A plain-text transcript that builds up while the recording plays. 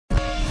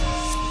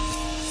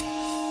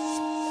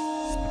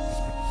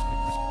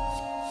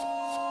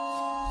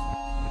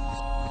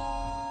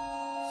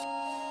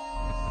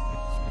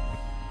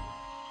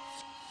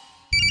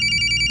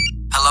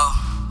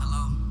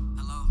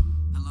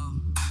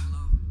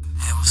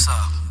what's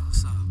up?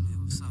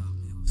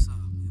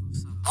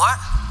 What?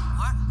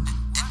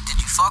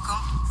 Did you fuck him?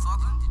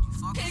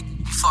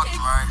 You fucked him,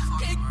 right?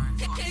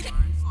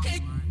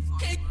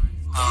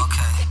 Oh,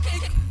 okay.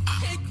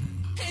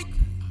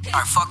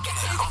 Alright, fuck you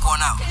then. I'm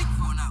going out.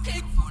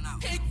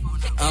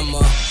 I'm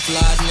a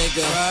fly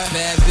nigga,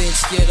 bad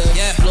bitch getter.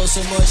 Blow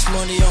so much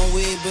money on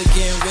weed, but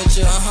getting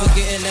richer.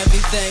 Forgetting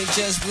everything,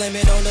 just blame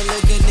it on the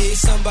liquor. Need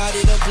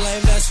somebody to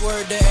blame, that's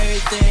word to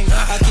everything.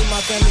 I keep my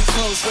family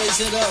close,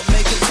 raise it up,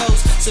 make it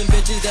toast. Some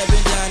bitches that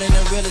been down and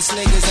the realest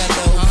niggas I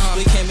know.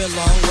 We came a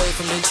long way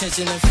from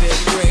detention in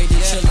 5th grade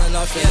to chillin'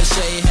 off in the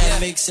shade,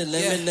 had mixing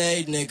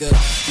lemonade, nigga.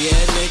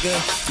 Yeah, nigga,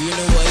 you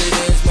know what it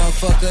is,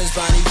 motherfuckers.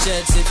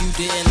 BonnieJets, if you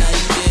didn't, now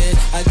you did.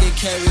 I get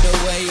carried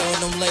away on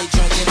them late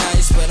drunken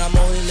nights, but I'm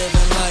only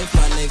living life,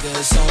 my nigga,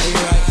 it's only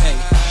right. Hey,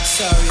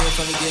 sorry if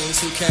I'm getting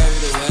too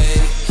carried away.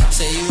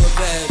 Say you a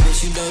bad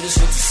bitch, you know this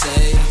what to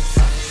say.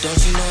 Don't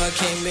you know I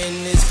came in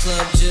this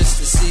club just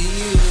to see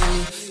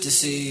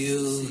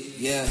you,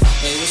 yeah.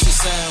 Hey, what's your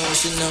sign,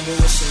 what's your number,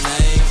 what's your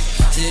name?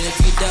 Said if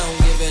you don't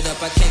give it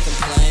up, I can't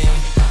complain.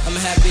 I'm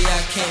happy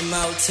I came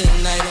out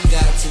tonight and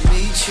got to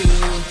meet you,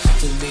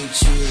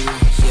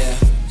 yeah.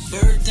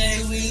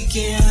 Birthday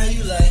weekend, how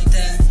you like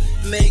that?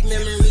 Make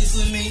memories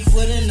with me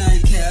for the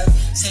nightcap.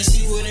 Said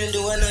she wouldn't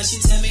do it, now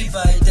she tell me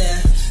bite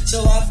that.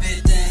 So I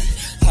bit that,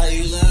 how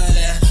you love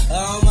that?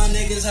 All my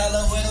niggas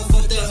holla where the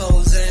fuck the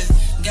hoes at.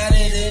 Got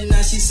it in,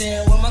 now she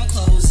saying where my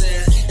clothes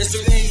at. It's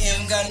 3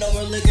 a.m., got no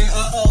more liquor,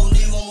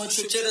 need one more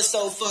trip to the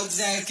store, fuck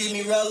Zach, give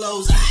me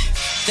relos.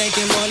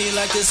 Thinking money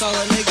like this all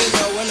a nigga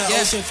know. In the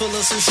ocean full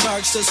of some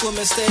sharks, to swim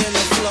and stay in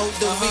the float.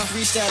 The weak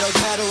reached out a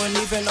paddle and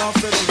even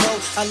offered a rope.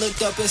 I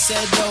looked up and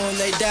said no,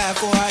 and they died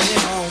before I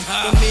hit home.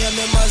 With me, I'm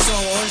in my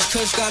zone, Orange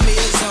Kush got me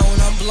a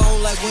zone. I'm blown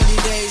like windy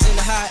days in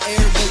hot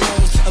air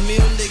balloons.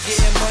 Immune to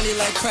getting money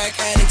like crack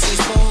addicts and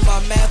spoons.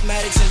 My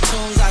mathematics and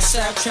tunes, I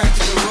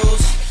subtracted the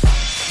rules.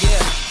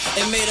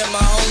 Yeah, and made up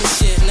my own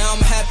shit. Now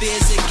I'm happy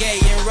as a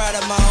gay and ride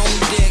up my own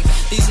dick.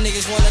 These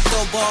niggas wanna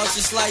throw balls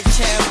just like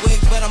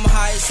Chadwick, but I'm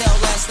high as hell,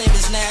 last name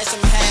is Nash,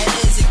 I'm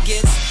high as it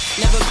gets.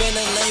 Never been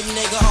a lame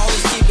nigga,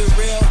 always keep it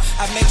real.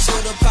 I make sure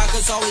the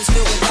pockets always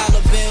filled with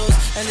dollar bills.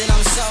 And then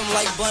I'm something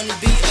like Bunny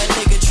B, a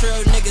nigga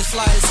trill. Niggas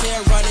fly as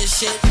hair, running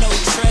shit, no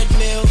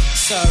treadmill.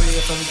 Sorry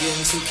if I'm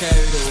getting too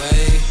carried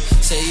away.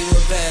 Say you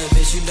a bad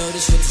bitch, you know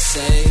this what to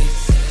say.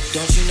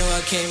 Don't you know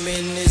I came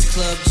in this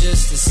club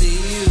just to see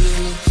you,